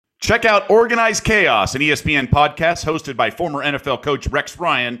Check out Organized Chaos, an ESPN podcast hosted by former NFL coach Rex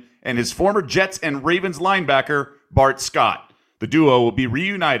Ryan and his former Jets and Ravens linebacker, Bart Scott. The duo will be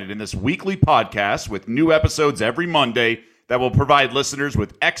reunited in this weekly podcast with new episodes every Monday that will provide listeners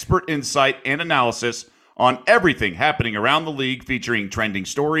with expert insight and analysis on everything happening around the league, featuring trending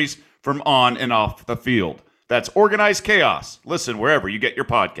stories from on and off the field. That's Organized Chaos. Listen wherever you get your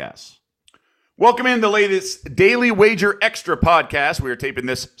podcasts. Welcome in the latest Daily Wager Extra podcast. We are taping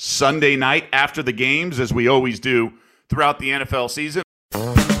this Sunday night after the games, as we always do throughout the NFL season.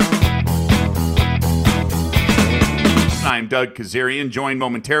 I'm Doug Kazarian, joined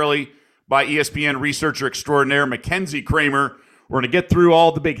momentarily by ESPN researcher extraordinaire Mackenzie Kramer. We're going to get through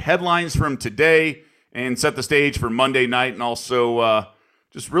all the big headlines from today and set the stage for Monday night, and also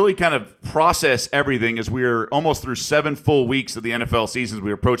just really kind of process everything as we're almost through 7 full weeks of the NFL season as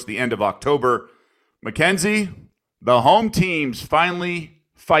we approach the end of October. Mackenzie, the home teams finally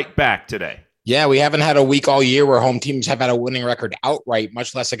fight back today. Yeah, we haven't had a week all year where home teams have had a winning record outright,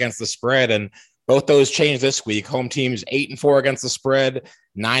 much less against the spread, and both those changed this week. Home teams 8-4 against the spread,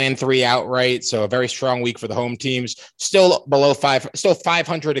 9-3 outright. So a very strong week for the home teams. Still below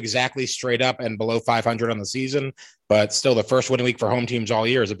 500 exactly straight up and below 500 on the season, but still the first winning week for home teams all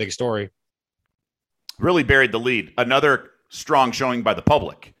year is a big story. Really buried the lead. Another strong showing by the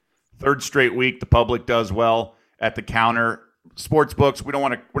public. Third straight week, the public does well at the counter. Sports books, we're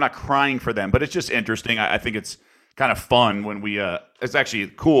not crying for them, but it's just interesting. I think it's kind of fun when it's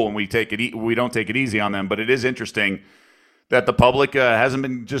actually cool when we don't take it easy on them, but it is interesting that the public hasn't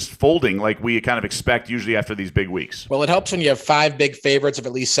been just folding like we kind of expect usually after these big weeks. Well, it helps when you have 5 big favorites of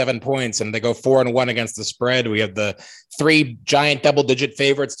at least 7 points and they go 4-1 against the spread. We have the 3 giant double-digit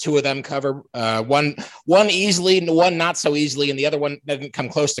favorites. 2 of them cover, one easily, one not so easily, and the other one didn't come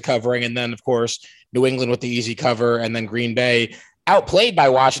close to covering. And then, of course, New England with the easy cover, and then Green Bay outplayed by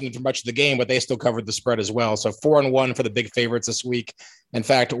Washington for much of the game, but they still covered the spread as well. So 4-1 for the big favorites this week. In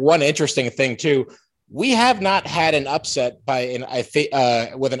fact, one interesting thing too, we have not had an upset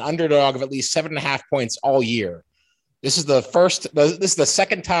with an underdog of at least 7.5 points all year. This is the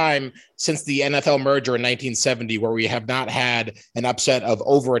second time since the NFL merger in 1970 where we have not had an upset of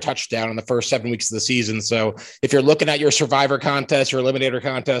over a touchdown in the first 7 weeks of the season. So if you're looking at your survivor contest, your eliminator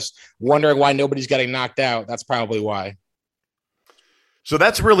contest, wondering why nobody's getting knocked out, that's probably why. So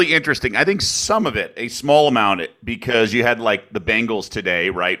that's really interesting. I think some of it, a small amount, because you had like the Bengals today,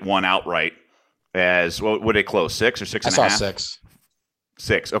 right? One outright as, what would it close, 6 or 6.5? I saw 6.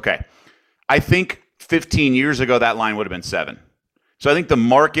 6, okay. I think 15 years ago that line would have been 7. So I think the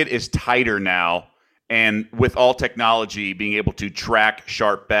market is tighter now, and with all technology being able to track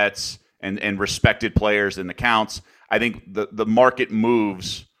sharp bets and respected players in the counts, I think the market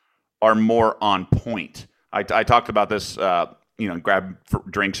moves are more on point. I talked about this grab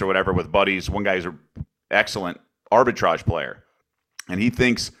drinks or whatever with buddies. One guy is an excellent arbitrage player, and he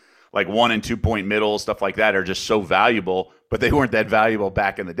thinks like 1 and 2 point middles, stuff like that, are just so valuable, but they weren't that valuable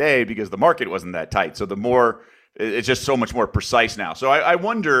back in the day because the market wasn't that tight. So it's just so much more precise now. So I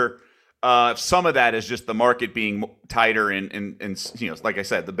wonder if some of that is just the market being tighter, and like I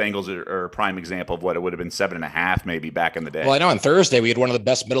said, the Bengals are a prime example of what it would have been 7.5 maybe back in the day. Well, I know on Thursday we had one of the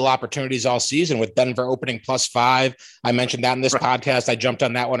best middle opportunities all season with Denver opening +5. I mentioned that in this podcast. I jumped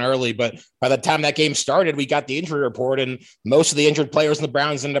on that one early, but by the time that game started, we got the injury report, and most of the injured players in the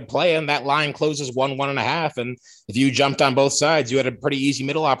Browns ended up playing. That line closes 1.5, and if you jumped on both sides, you had a pretty easy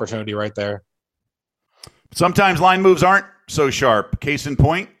middle opportunity right there. Sometimes line moves aren't so sharp. Case in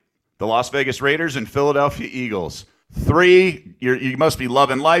point, the Las Vegas Raiders and Philadelphia Eagles. 3, you must be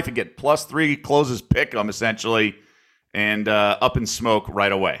loving life and get +3, closes pick 'em essentially, and up in smoke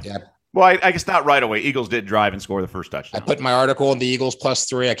right away. Yeah. Well, I guess not right away. Eagles did drive and score the first touchdown. I put my article in the Eagles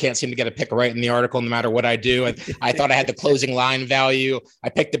 +3. I can't seem to get a pick right in the article no matter what I do. I thought I had the closing line value. I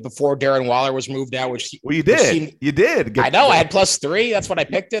picked it before Darren Waller was moved out, you did. You did. I know. I had +3. That's what I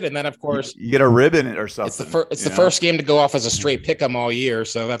picked it. And then, of course, you get a ribbon or something. It's the first game to go off as a straight pick 'em all year.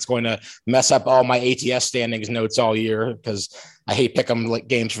 So that's going to mess up all my ATS standings notes all year because I hate pick 'em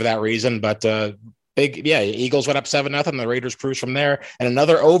games for that reason. But Eagles went up 7-0. The Raiders cruise from there, and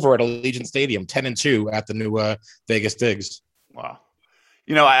another over at Allegiant Stadium, 10-2 at the new Vegas Digs. Wow,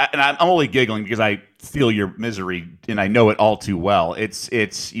 I'm only giggling because I feel your misery and I know it all too well.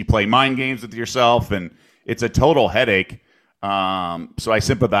 It's you play mind games with yourself, and it's a total headache. So I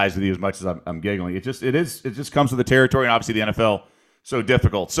sympathize with you as much as I'm giggling. It just comes with the territory, and obviously the NFL so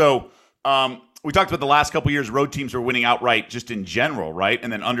difficult. So we talked about the last couple of years, road teams are winning outright just in general, right?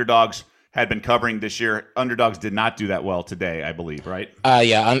 And then underdogs had been covering this year. Underdogs did not do that well today, I believe, right?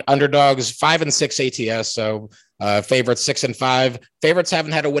 Underdogs 5-6 ATS. So favorites 6-5. Favorites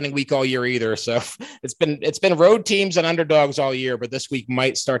haven't had a winning week all year either. So it's been road teams and underdogs all year, but this week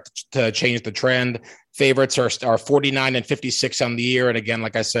might start to change the trend. Favorites are 49-56 on the year, and again,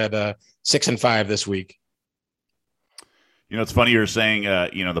 like I said, 6-5 this week. It's funny you're saying,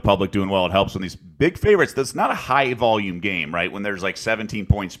 the public doing well. It helps when these big favorites. That's not a high volume game, right? When there's like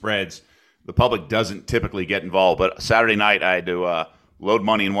 17-point spreads, the public doesn't typically get involved. But Saturday night, I had to load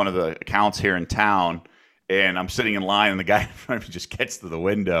money in one of the accounts here in town, and I'm sitting in line, and the guy in front of me just gets to the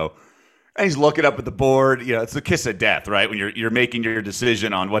window, and he's looking up at the board. It's the kiss of death, right? When you're making your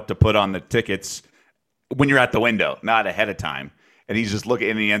decision on what to put on the tickets when you're at the window, not ahead of time. And he's just looking,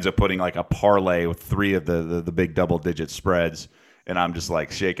 and he ends up putting like a parlay with 3 of the big double-digit spreads. And I'm just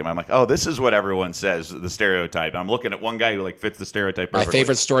like shaking. I'm like, oh, this is what everyone says, the stereotype. And I'm looking at one guy who like fits the stereotype perfectly. My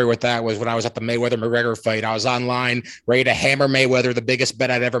favorite story with that was when I was at the Mayweather-McGregor fight. I was online ready to hammer Mayweather, the biggest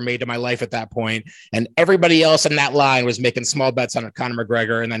bet I'd ever made in my life at that point. And everybody else in that line was making small bets on Conor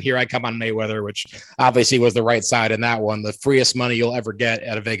McGregor. And then here I come on Mayweather, which obviously was the right side in that one. The freest money you'll ever get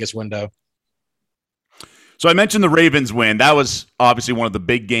at a Vegas window. So I mentioned the Ravens win. That was obviously one of the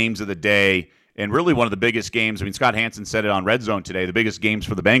big games of the day and really one of the biggest games. I mean, Scott Hansen said it on Red Zone today, the biggest games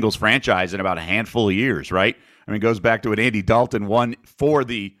for the Bengals franchise in about a handful of years, right? I mean, it goes back to when Andy Dalton won for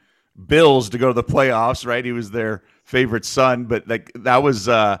the Bills to go to the playoffs, right? He was their favorite son. But like that was,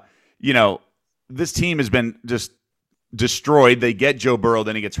 this team has been just destroyed. They get Joe Burrow,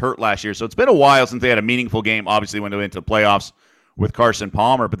 then he gets hurt last year. So it's been a while since they had a meaningful game, obviously, when they went into the playoffs with Carson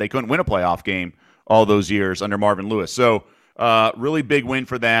Palmer, but they couldn't win a playoff game all those years under Marvin Lewis. So really big win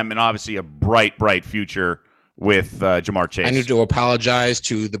for them, and obviously a bright future with Ja'Marr Chase. I need to apologize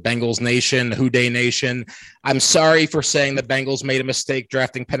to the Bengals Nation, Houday Nation. I'm sorry for saying the Bengals made a mistake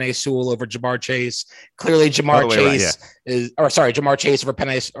drafting Penei Sewell over Ja'Marr Chase. Clearly, Ja'Marr Chase over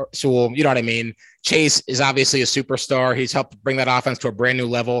Penei Sewell. You know what I mean? Chase is obviously a superstar. He's helped bring that offense to a brand new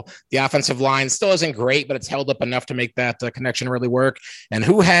level. The offensive line still isn't great, but it's held up enough to make that connection really work. And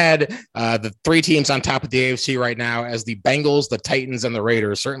who had the 3 teams on top of the AFC right now as the Bengals, the Titans, and the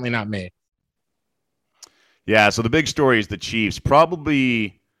Raiders? Certainly not me. Yeah, so the big story is the Chiefs.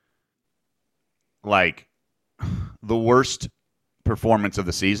 Probably like the worst performance of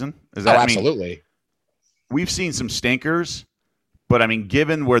the season. Is that absolutely? We've seen some stinkers, but I mean,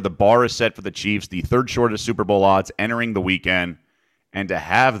 given where the bar is set for the Chiefs, the 3rd shortest Super Bowl odds entering the weekend, and to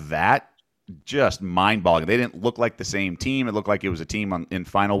have that, just mind-boggling. They didn't look like the same team. It looked like it was a team in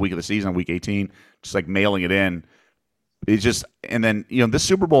final week of the season, week 18, just like mailing it in. It's just, and then this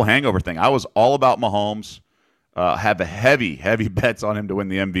Super Bowl hangover thing. I was all about Mahomes. Have a heavy bets on him to win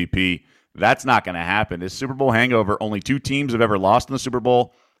the MVP. That's not going to happen. This Super Bowl hangover, only 2 teams have ever lost in the Super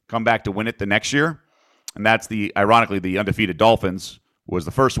Bowl, come back to win it the next year. And that's ironically, the undefeated Dolphins was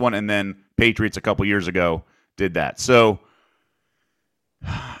the first one, and then Patriots a couple years ago did that. So,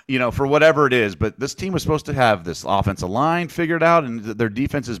 for whatever it is, but this team was supposed to have this offensive line figured out, and their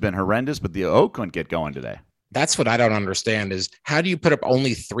defense has been horrendous, but the O couldn't get going today. That's what I don't understand is how do you put up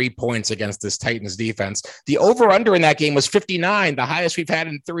only 3 points against this Titans defense? The over-under in that game was 59, the highest we've had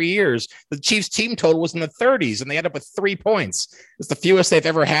in 3 years. The Chiefs team total was in the 30s, and they ended up with 3 points. It's the fewest they've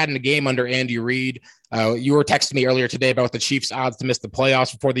ever had in a game under Andy Reid. You were texting me earlier today about the Chiefs' odds to miss the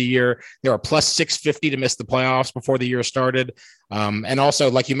playoffs before the year. They were plus 650 to miss the playoffs before the year started. And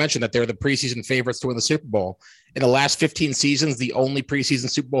also, like you mentioned, that they're the preseason favorites to win the Super Bowl. In the last 15 seasons, the only preseason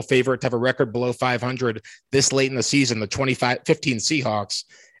Super Bowl favorite to have a record below 500 this late in the season, the 2015 Seahawks.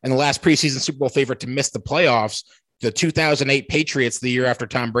 And the last preseason Super Bowl favorite to miss the playoffs, the 2008 Patriots, the year after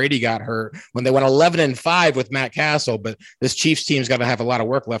Tom Brady got hurt, when they went 11-5 with Matt Castle. But this Chiefs team's got to have a lot of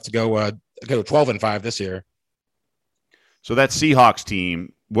work left to go 12-5 this year. So that Seahawks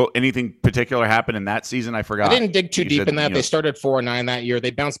team, anything particular happened in that season? I forgot. I didn't dig too deep in that. They started 4-9 that year.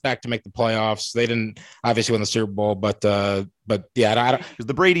 They bounced back to make the playoffs. They didn't obviously win the Super Bowl, but yeah, I don't. Because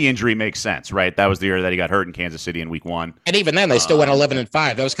the Brady injury makes sense, right? That was the year that he got hurt in Kansas City in Week 1. And even then, they still went 11-5.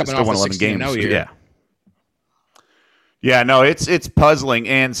 That was coming off the 16-0 year. Yeah. Yeah, no, it's puzzling.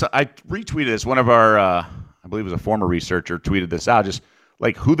 And so I retweeted this. One of our, I believe it was a former researcher, tweeted this out. Just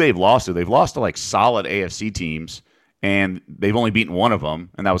like who they've lost to. They've lost to like solid AFC teams, and they've only beaten one of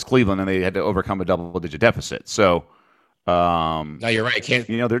them, and that was Cleveland, and they had to overcome a double-digit deficit. So No, you're right.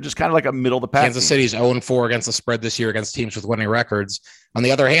 They're just kind of like a middle of the pack. Kansas City's 0-4 against the spread this year against teams with winning records. On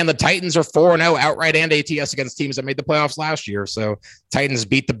the other hand, the Titans are 4-0 outright and ATS against teams that made the playoffs last year. So Titans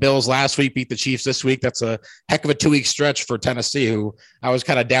beat the Bills last week, beat the Chiefs this week. That's a heck of a 2-week stretch for Tennessee, who I was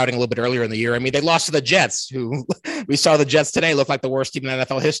kind of doubting a little bit earlier in the year. I mean, they lost to the Jets, who we saw the Jets today look like the worst team in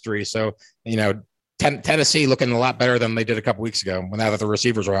NFL history. So, Tennessee looking a lot better than they did a couple weeks ago when now that the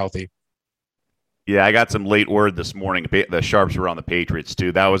receivers were healthy. Yeah, I got some late word this morning. The Sharps were on the Patriots,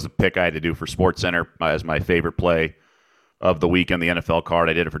 too. That was the pick I had to do for SportsCenter as my favorite play of the week on the NFL card.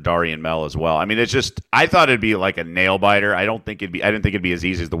 I did it for Darian Mel as well. I mean, it's just, I thought it'd be like a nail biter. I didn't think it'd be as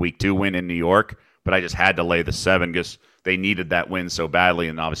easy as the week 2 win in New York, but I just had to lay the 7 because they needed that win so badly.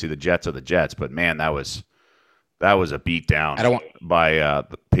 And obviously the Jets are the Jets, but man, that was a beatdown by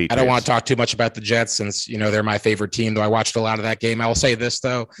the Patriots. I don't want to talk too much about the Jets since, they're my favorite team, though I watched a lot of that game. I will say this,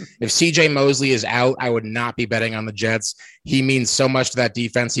 though. If CJ Mosley is out, I would not be betting on the Jets. He means so much to that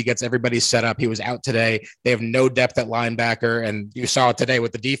defense. He gets everybody set up. He was out today. They have no depth at linebacker, and you saw it today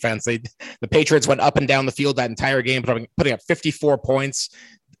with the defense. The Patriots went up and down the field that entire game, putting up 54 points.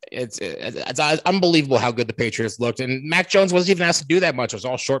 It's unbelievable how good the Patriots looked. And Mac Jones wasn't even asked to do that much. It was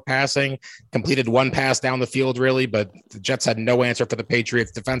all short passing, completed one pass down the field, really, but the Jets had no answer for the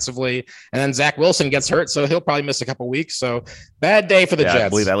Patriots defensively. And then Zach Wilson gets hurt, so he'll probably miss a couple weeks. So bad day for the Jets. I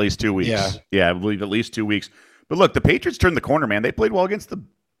believe at least 2 weeks. Yeah, I believe at least 2 weeks. But look, the Patriots turned the corner, man. They played well against the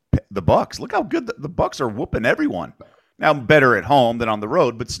Bucs. Look how good the Bucs are whooping everyone. Now better at home than on the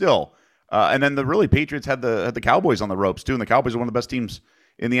road, but still. And then the Patriots had the Cowboys on the ropes too, and the Cowboys are one of the best teams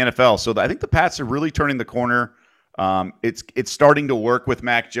in the NFL. So I think the Pats are really turning the corner. It's starting to work with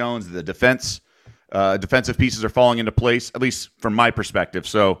Mac Jones. The defensive pieces are falling into place, at least from my perspective.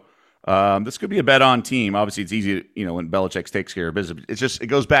 So this could be a bet on team. Obviously, it's easy, when Belichick takes care of business. It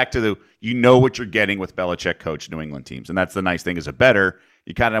goes back to what you're getting with Belichick coach New England teams, and that's the nice thing as a bettor.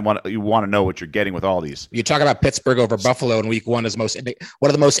 You kind of want to know what you're getting with all these. You talk about Pittsburgh over Buffalo in week 1 is one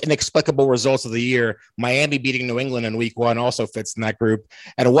of the most inexplicable results of the year. Miami beating New England in week 1 also fits in that group.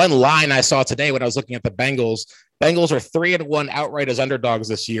 And one line I saw today when I was looking at the Bengals are 3-1 outright as underdogs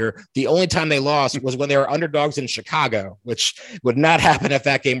this year. The only time they lost was when they were underdogs in Chicago, which would not happen if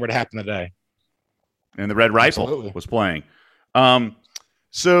that game were to happen today. And the Red Rifle was playing.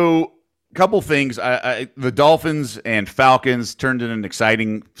 So couple things. The Dolphins and Falcons turned in an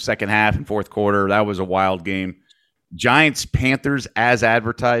exciting second half and fourth quarter. That was a wild game. Giants, Panthers, as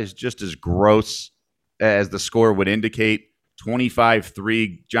advertised, just as gross as the score would indicate.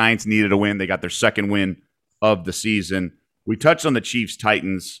 25-3. Giants needed a win. They got their second win of the season. We touched on the Chiefs,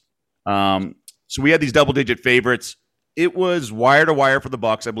 Titans. So we had these double-digit favorites. It was wire to wire for the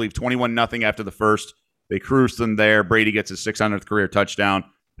Bucs. I believe 21-0 after the first. They cruised them there. Brady gets his 600th career touchdown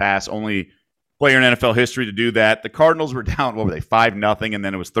pass. Only player in NFL history to do that. The Cardinals were down, 5-0, and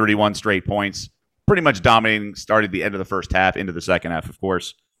then it was 31 straight points. Pretty much dominating, started the end of the first half into the second half, of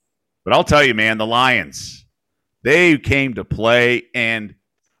course. But I'll tell you, man, the Lions, they came to play, and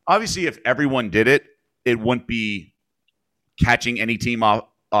obviously if everyone did it, it wouldn't be catching any team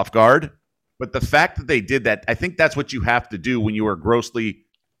off guard. But the fact that they did that, I think that's what you have to do when you are grossly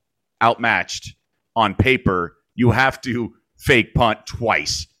outmatched on paper. You have to fake punt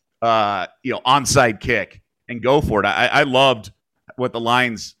twice, onside kick, and go for it. I loved what the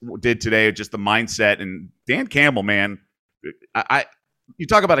Lions did today, just the mindset. And Dan Campbell, man, you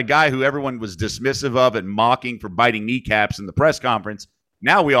talk about a guy who everyone was dismissive of and mocking for biting kneecaps in the press conference.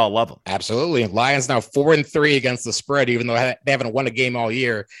 Now we all love him. Absolutely. Lions now 4-3 against the spread, even though they haven't won a game all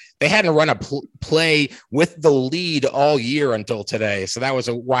year. They hadn't run a play with the lead all year until today. So that was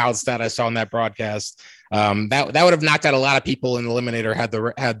a wild stat I saw in that broadcast. That would have knocked out a lot of people in the eliminator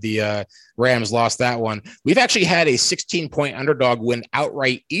had the Rams lost that one. We've actually had a 16-point underdog win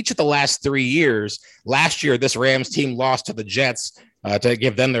outright each of the last 3 years. Last year, this Rams team lost to the Jets to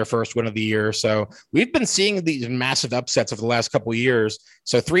give them their first win of the year. So we've been seeing these massive upsets over the last couple of years.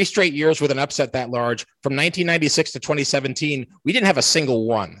 So 3 straight years with an upset that large. From 1996 to 2017, we didn't have a single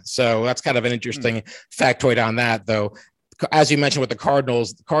one. So that's kind of an interesting factoid on that, though. As you mentioned with the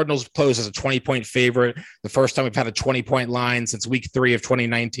Cardinals closed as a 20-point favorite. The first time we've had a 20-point line since week 3 of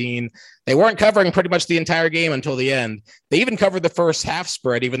 2019. They weren't covering pretty much the entire game until the end. They even covered the first half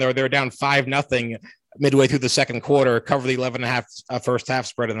spread, even though they were down 5-0 midway through the second quarter, covered the 11.5 first half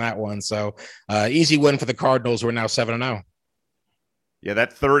spread in that one. So easy win for the Cardinals. We're now 7-0. Yeah,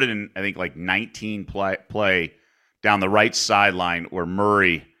 that third and I think like 19 play down the right sideline where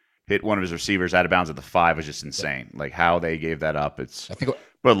Murray hit one of his receivers out of bounds at the 5 was just insane. Like how they gave that up.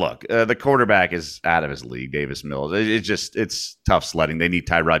 But look, the quarterback is out of his league, Davis Mills. It's tough sledding. They need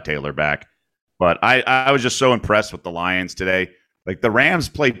Tyrod Taylor back. But I was just so impressed with the Lions today. Like, the Rams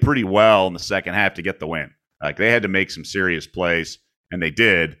played pretty well in the second half to get the win. Like, they had to make some serious plays, and they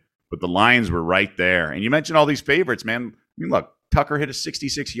did. But the Lions were right there. And you mentioned all these favorites, man. I mean, look, Tucker hit a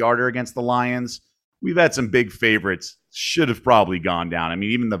 66-yarder against the Lions. We've had some big favorites. Should have probably gone down. I mean,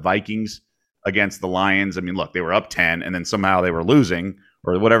 even the Vikings against the Lions. I mean, look, they were up 10, and then somehow they were losing,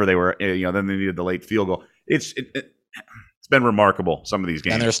 or whatever they were. Then they needed the late field goal. It's been remarkable, some of these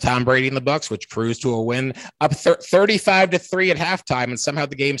games. And there's Tom Brady and the Bucs, which cruised to a win, up 35-3 at halftime, and somehow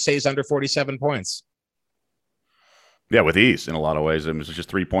the game stays under 47 points. Yeah, with ease in a lot of ways. It was just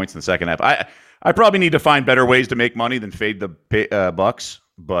 3 points in the second half. I probably need to find better ways to make money than fade the Bucs.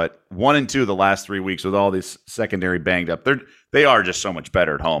 But 1 and 2 the last 3 weeks with all this secondary banged up, they are just so much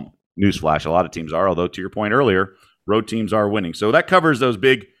better at home. Newsflash, a lot of teams are, although to your point earlier, road teams are winning. So that covers those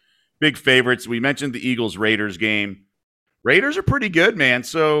big favorites. We mentioned the Eagles-Raiders game. Raiders are pretty good, man.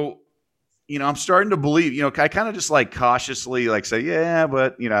 So, I'm starting to believe, I kind of just cautiously say, yeah,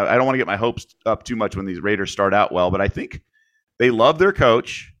 but, I don't want to get my hopes up too much when these Raiders start out well. But I think they love their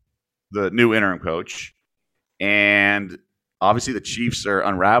coach, the new interim coach. And obviously the Chiefs are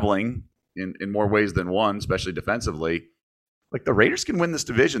unraveling in more ways than one, especially defensively. Like, the Raiders can win this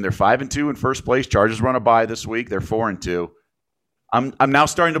division. They're 5-2 in first place. Chargers run a bye this week. They're 4-2. I'm now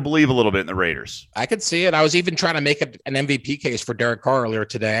starting to believe a little bit in the Raiders. I could see it. I was even trying to make an MVP case for Derek Carr earlier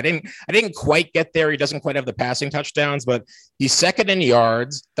today. I didn't quite get there. He doesn't quite have the passing touchdowns, but he's second in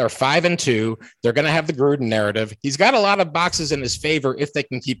yards. They're 5-2. They're going to have the Gruden narrative. He's got a lot of boxes in his favor if they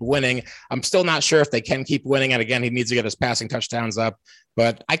can keep winning. I'm still not sure if they can keep winning. And again, he needs to get his passing touchdowns up.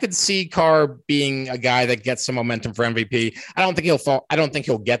 But I could see Carr being a guy that gets some momentum for MVP. I don't think he'll fall. I don't think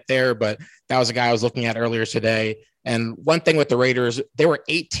he'll get there, but that was a guy I was looking at earlier today. And one thing with the Raiders, they were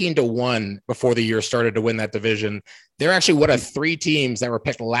 18-1 before the year started to win that division. They're actually one of 3 teams that were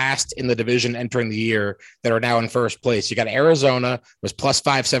picked last in the division entering the year that are now in first place. You got Arizona was plus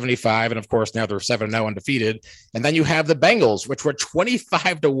 575. And of course, now they're 7-0 undefeated. And then you have the Bengals, which were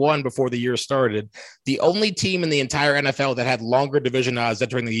 25-1 before the year started. The only team in the entire NFL that had longer division odds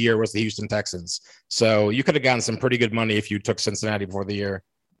entering the year was the Houston Texans. So you could have gotten some pretty good money if you took Cincinnati before the year.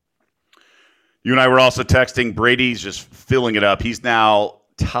 You and I were also texting. Brady's just filling it up. He's now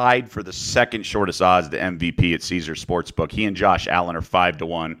tied for the second shortest odds to MVP at Caesars Sportsbook. He and Josh Allen are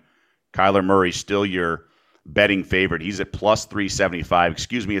 5-1. Kyler Murray still your betting favorite. He's at plus 375.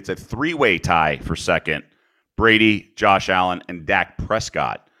 Excuse me, it's a 3-way tie for second. Brady, Josh Allen, and Dak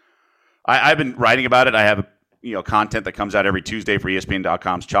Prescott. I've been writing about it. I have content that comes out every Tuesday for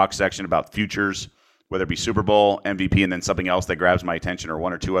ESPN.com's Chalk section about futures, whether it be Super Bowl, MVP, and then something else that grabs my attention or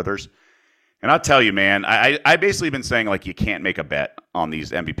 1 or 2 others. And I'll tell you, man, I basically been saying, you can't make a bet on these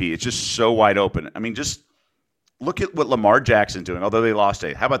MVP. It's just so wide open. I mean, just look at what Lamar Jackson's doing, although they lost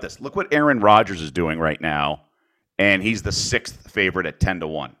 8. How about this? Look what Aaron Rodgers is doing right now, and he's the 6th favorite at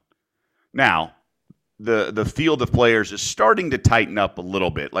 10-1. Now, the field of players is starting to tighten up a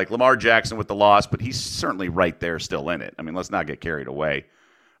little bit. Like Lamar Jackson with the loss, but he's certainly right there still in it. I mean, let's not get carried away.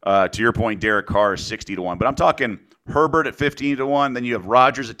 To your point, Derek Carr is 60-1. But I'm talking Herbert at 15-1. Then you have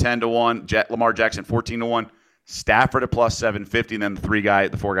Rodgers at 10-1. Lamar Jackson 14-1. Stafford at plus 750. And then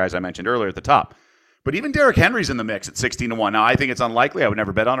the 4 guys I mentioned earlier at the top. But even Derrick Henry's in the mix at 16-1. Now, I think it's unlikely. I would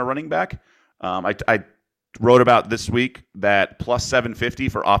never bet on a running back. I wrote about this week that plus 750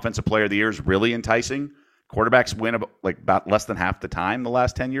 for Offensive Player of the Year is really enticing. Quarterbacks win about less than half the time the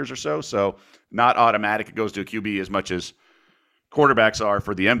last 10 years or so. So not automatic. It goes to a QB as much as quarterbacks are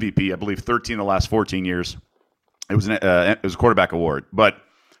for the MVP. I believe 13 of the last 14 years. It was a quarterback award. But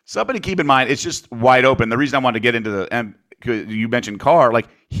somebody keep in mind, it's just wide open. The reason I wanted to get into you mentioned Carr,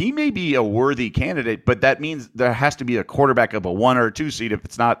 he may be a worthy candidate, but that means there has to be a quarterback of a 1 or 2 seed if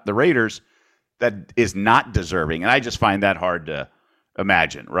it's not the Raiders that is not deserving. And I just find that hard to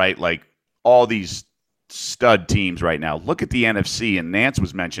imagine, right? Like all these stud teams right now. Look at the NFC, and Nance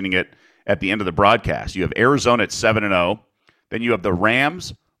was mentioning it at the end of the broadcast. You have Arizona at 7-0. Then you have the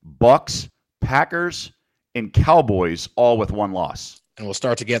Rams, Bucks, Packers, and Cowboys all with 1 loss. And we'll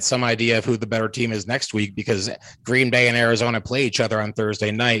start to get some idea of who the better team is next week because Green Bay and Arizona play each other on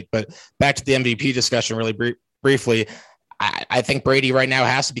Thursday night. But back to the MVP discussion really briefly. I think Brady right now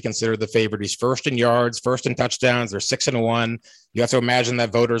has to be considered the favorite. He's first in yards, first in touchdowns. They're 6-1. You have to imagine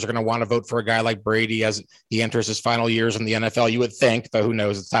that voters are going to want to vote for a guy like Brady as he enters his final years in the NFL. You would think, though who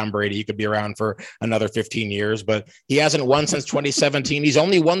knows, it's Tom Brady. He could be around for another 15 years, but he hasn't won since 2017. He's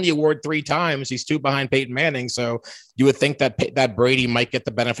only won the award 3 times. He's 2 behind Peyton Manning. So you would think that Brady might get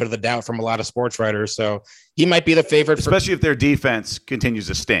the benefit of the doubt from a lot of sports writers. So he might be the favorite. Especially if their defense continues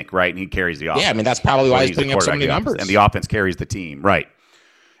to stink, right? And he carries the offense. Yeah, I mean, that's probably why he's putting up so many numbers. And the offense carries the team, right?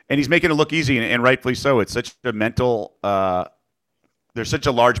 And he's making it look easy, and rightfully so. It's such a mental. There's such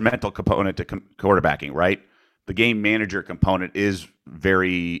a large mental component to quarterbacking, right? The game manager component is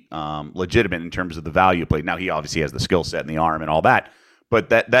very legitimate in terms of the value played. Now he obviously has the skill set and the arm and all that, but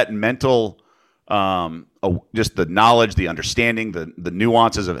that mental, just the knowledge, the understanding, the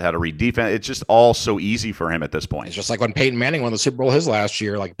nuances of how to read defense, it's just all so easy for him at this point. It's just like when Peyton Manning won the Super Bowl his last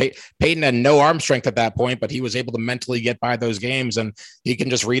year. Like Peyton had no arm strength at that point, but he was able to mentally get by those games, and he can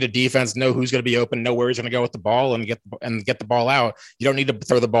just read a defense, know who's going to be open, know where he's going to go with the ball, and get the ball out. You don't need to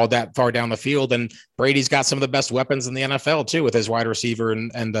throw the ball that far down the field. And Brady's got some of the best weapons in the NFL too, with his wide receiver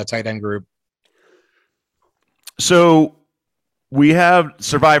and tight end group. So we have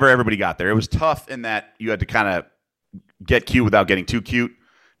Survivor. Everybody got there. It was tough in that you had to kind of get cute without getting too cute.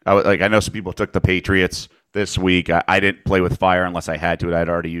 I know some people took the Patriots this week. I didn't play with fire unless I had to. I'd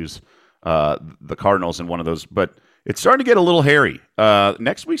already used the Cardinals in one of those. But it's starting to get a little hairy.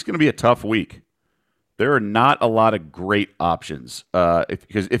 Next week's going to be a tough week. There are not a lot of great options. I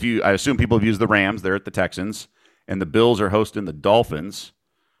assume people have used the Rams. They're at the Texans. And the Bills are hosting the Dolphins.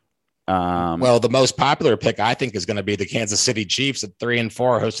 Well, the most popular pick, I think, is going to be the Kansas City Chiefs at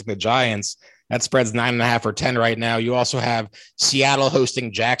 3-4 hosting the Giants. That spread's 9.5 or 10 right now. You also have Seattle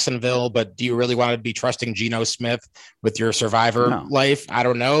hosting Jacksonville, but do you really want to be trusting Geno Smith with your Survivor life? I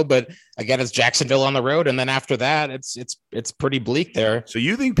don't know, but again, it's Jacksonville on the road, and then after that, it's pretty bleak there. So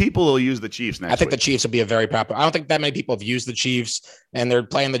you think people will use the Chiefs next? I think week? the Chiefs will be a very popular. I don't think that many people have used the Chiefs, and they're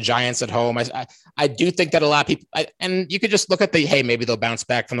playing the Giants at home. I do think that a lot of people, and you could just look at maybe they'll bounce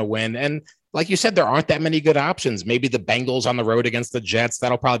back from the win. And like you said, there aren't that many good options. Maybe the Bengals on the road against the Jets.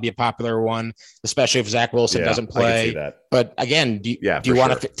 That'll probably be a popular one, especially if Zach Wilson doesn't play. I can see that. But again, do you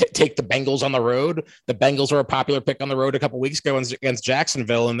want to take the Bengals on the road? The Bengals were a popular pick on the road a couple weeks ago against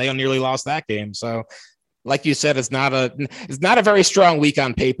Jacksonville, and they nearly lost that game. So like you said, it's not a very strong week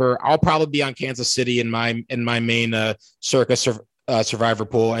on paper. I'll probably be on Kansas City in my main circus Survivor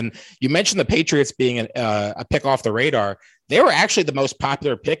pool. And you mentioned the Patriots being a pick off the radar. They were actually the most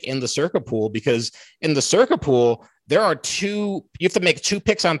popular pick in the Circa pool, because in the Circa pool, you have to make 2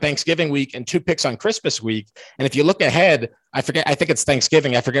 picks on Thanksgiving week and 2 picks on Christmas week. And if you look ahead, I think it's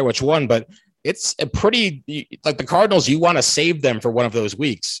Thanksgiving. I forget which one, but it's a pretty, like the Cardinals, you want to save them for one of those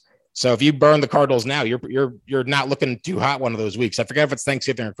weeks. So if you burn the Cardinals now, you're not looking too hot one of those weeks. I forget if it's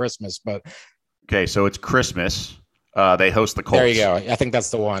Thanksgiving or Christmas, but. Okay. So it's Christmas. They host the Colts. There you go. I think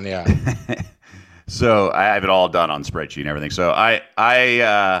that's the one. Yeah. So I have it all done on spreadsheet and everything. So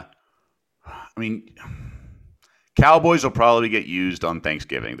I mean, Cowboys will probably get used on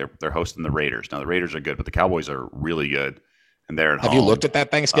Thanksgiving. They're hosting the Raiders. Now the Raiders are good, but the Cowboys are really good, and they're at home. Have you looked at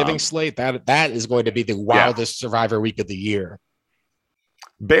that Thanksgiving slate? That is going to be the wildest Survivor week of the year.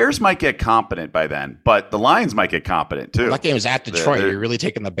 Bears might get competent by then, but the Lions might get competent too. Well, that game is at Detroit. You're really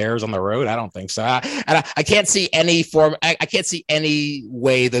taking the Bears on the road? I don't think so. I can't see any form. I can't see any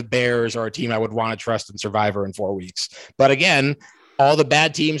way the Bears are a team I would want to trust in Survivor in 4 weeks. But again, all the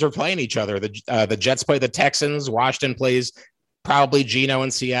bad teams are playing each other. The Jets play the Texans. Washington plays probably Geno in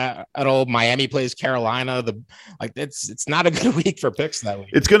Seattle. Miami plays Carolina. It's not a good week for picks that week.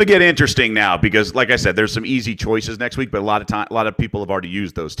 It's going to get interesting now because, like I said, there's some easy choices next week, but a lot of people have already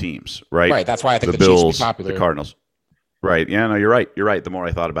used those teams, right? Right. That's why I think the Bills, Chiefs will be popular. The Cardinals. Right. Yeah. No, you're right. You're right. The more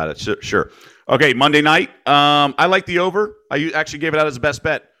I thought about it, sure. Okay. Monday night. I like the over. I actually gave it out as a best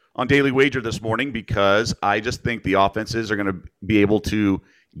bet on Daily Wager this morning because I just think the offenses are going to be able to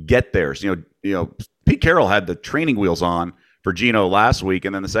get theirs. You know, Pete Carroll had the training wheels on for Geno last week,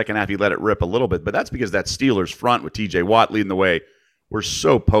 and then the second half he let it rip a little bit. But that's because that Steelers front with T.J. Watt leading the way were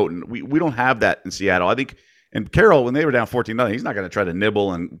so potent. We don't have that in Seattle. I think, and Carroll, when they were down 14-0, he's not going to try to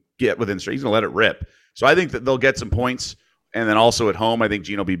nibble and get within straight. He's going to let it rip. So I think that they'll get some points. And then also at home, I think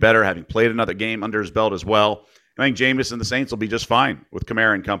Geno will be better, having played another game under his belt as well. I think Jameis and the Saints will be just fine with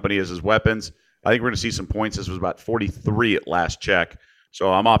Kamara and company as his weapons. I think we're going to see some points. This was about 43 at last check. So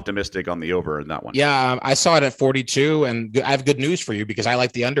I'm optimistic on the over in that one. Yeah, I saw it at 42, and I have good news for you because I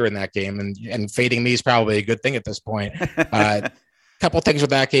like the under in that game, and fading me is probably a good thing at this point. Couple things with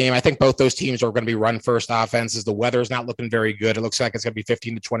that game. I think both those teams are going to be run first offenses. The weather's not looking very good. It looks like it's going to be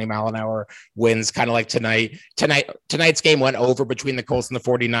 15 to 20 mile an hour winds, kind of like tonight. Tonight's game went over between the Colts and the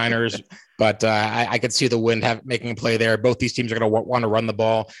 49ers, but I could see the wind making a play there. Both these teams are going to want to run the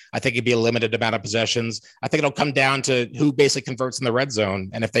ball. I think it'd be a limited amount of possessions. I think it'll come down to who basically converts in the red zone.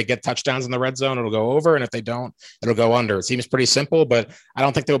 And if they get touchdowns in the red zone, it'll go over. And if they don't, it'll go under. It seems pretty simple, but I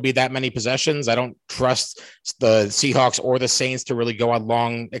don't think there'll be that many possessions. I don't trust the Seahawks or the Saints to really go on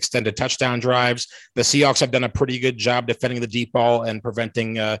long extended touchdown drives. The Seahawks have done a pretty good job defending the deep ball and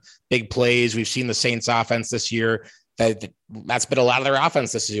preventing big plays. We've seen the Saints offense this year That's been a lot of their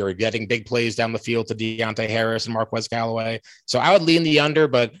offense this year, getting big plays down the field to Deontay Harris and Marquez Callaway. So I would lean the under,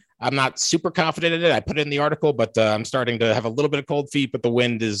 but I'm not super confident in it. I put it in the article, but I'm starting to have a little bit of cold feet. But the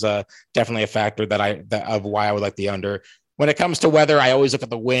wind is definitely a factor of why I would like the under. When it comes to weather, I always look at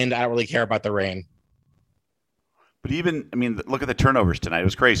the wind. I don't really care about the rain. But look at the turnovers tonight. It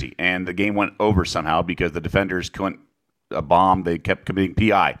was crazy. And the game went over somehow because the defenders couldn't bomb. They kept committing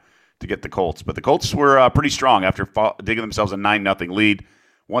PI to get the Colts. But the Colts were pretty strong after digging themselves a 9-0 lead.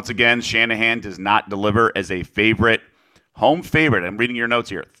 Once again, Shanahan does not deliver as a favorite. Home favorite. I'm reading your notes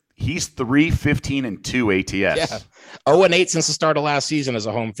here. He's 3-15-2 ATS. Yeah, 0-8 since the start of last season as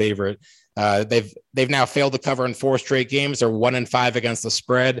a home favorite. They've now failed to cover in 4 straight games. They're 1-5 against the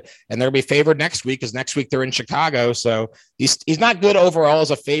spread, and they'll be favored next week because next week they're in Chicago. So he's not good overall as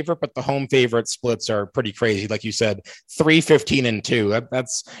a favorite, but the home favorite splits are pretty crazy. Like you said, 3-15-2.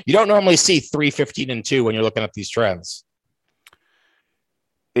 That's you don't normally see 3-15-2 when you're looking at these trends.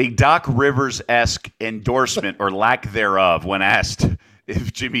 A Doc Rivers-esque endorsement or lack thereof when asked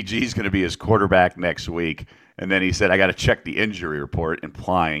if Jimmy G is going to be his quarterback next week. And then he said, I got to check the injury report,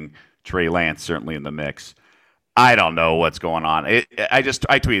 implying Trey Lance certainly in the mix. I don't know what's going on. I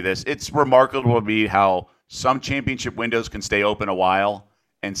tweeted this. It's remarkable to me how some championship windows can stay open a while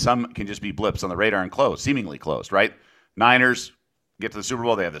and some can just be blips on the radar and closed, seemingly closed, right? Niners get to the Super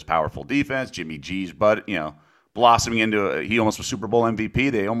Bowl. They have this powerful defense. Jimmy G's blossoming into he almost was Super Bowl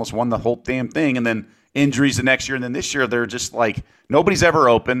MVP. They almost won the whole damn thing. And then injuries the next year. And then this year, they're just like nobody's ever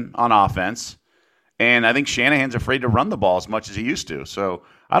open on offense. And I think Shanahan's afraid to run the ball as much as he used to. So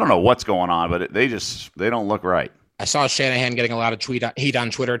I don't know what's going on, but they don't look right. I saw Shanahan getting a lot of heat on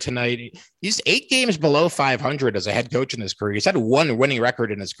Twitter tonight. He's 8 games below 500 as a head coach in his career. He's had 1 winning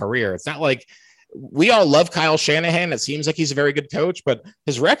record in his career. It's not like we all love Kyle Shanahan. It seems like he's a very good coach, but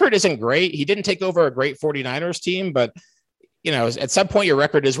his record isn't great. He didn't take over a great 49ers team, but at some point your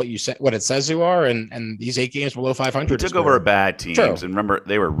record is what it says you are, and these 8 games below 500. He took over a bad teams, True. And remember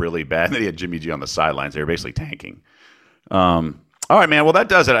they were really bad. They had Jimmy G on the sidelines. They were basically tanking. All right, man. Well, that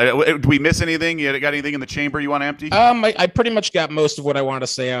does it. Do we miss anything? You got anything in the chamber you want to empty? I pretty much got most of what I wanted to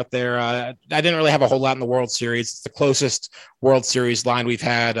say out there. I didn't really have a whole lot in the World Series. It's the closest World Series line we've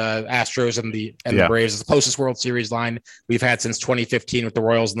had. Astros and the Braves is the closest World Series line we've had since 2015 with the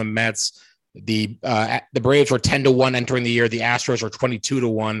Royals and the Mets. The Braves were 10-1 entering the year. The Astros were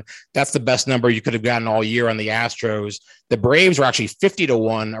 22-1. That's the best number you could have gotten all year on the Astros. The Braves were actually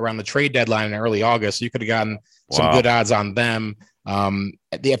 50-1 around the trade deadline in early August. So you could have gotten some good odds on them.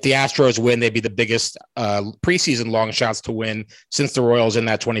 If the Astros win, they'd be the biggest preseason long shots to win since the Royals in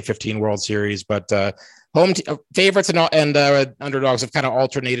that 2015 World Series. But favorites and underdogs have kind of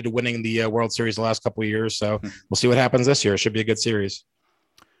alternated winning the World Series the last couple of years. So we'll see what happens this year. It should be a good series.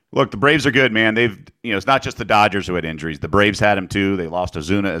 Look, the Braves are good, man. It's not just the Dodgers who had injuries. The Braves had them too. They lost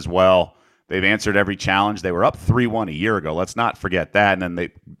Ozuna as well. They've answered every challenge. They were up 3-1 a year ago. Let's not forget that. And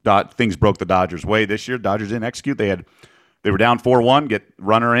then things broke the Dodgers' way this year. Dodgers didn't execute. They were down 4-1, get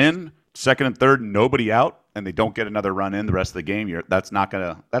runner in, second and third, nobody out, and they don't get another run in the rest of the game. That's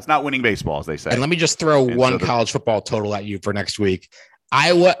not winning baseball, as they say. And let me just throw college football total at you for next week.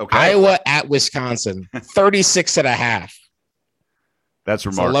 Iowa at Wisconsin, 36.5. That's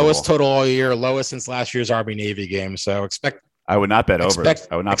remarkable. It's the lowest total all year, lowest since last year's Army Navy game. So I would not bet over.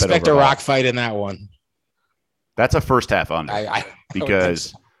 I would not bet over. Expect a rock fight in that one. That's a first half under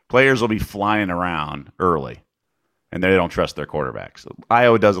because players will be flying around early, and they don't trust their quarterbacks. So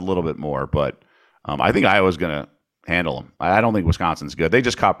Iowa does a little bit more, but I think Iowa's going to handle them. I don't think Wisconsin's good. They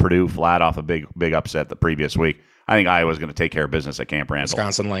just caught Purdue flat off a big upset the previous week. I think Iowa's going to take care of business at Camp Randall.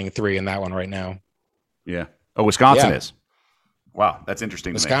 Wisconsin laying 3 in that one right now. Yeah. Oh, Wisconsin is. Wow, that's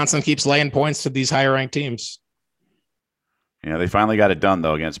interesting. Wisconsin keeps laying points to these higher ranked teams. Yeah, they finally got it done,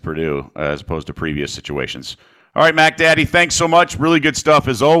 though, against Purdue as opposed to previous situations. All right, Mac Daddy, thanks so much. Really good stuff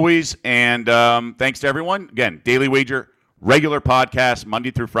as always. And thanks to everyone. Again, Daily Wager, regular podcast,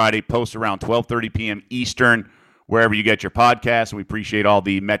 Monday through Friday, posts around 12:30 p.m. Eastern, wherever you get your podcasts. We appreciate all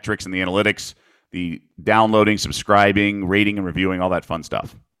the metrics and the analytics, the downloading, subscribing, rating, and reviewing, all that fun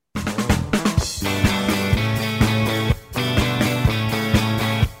stuff.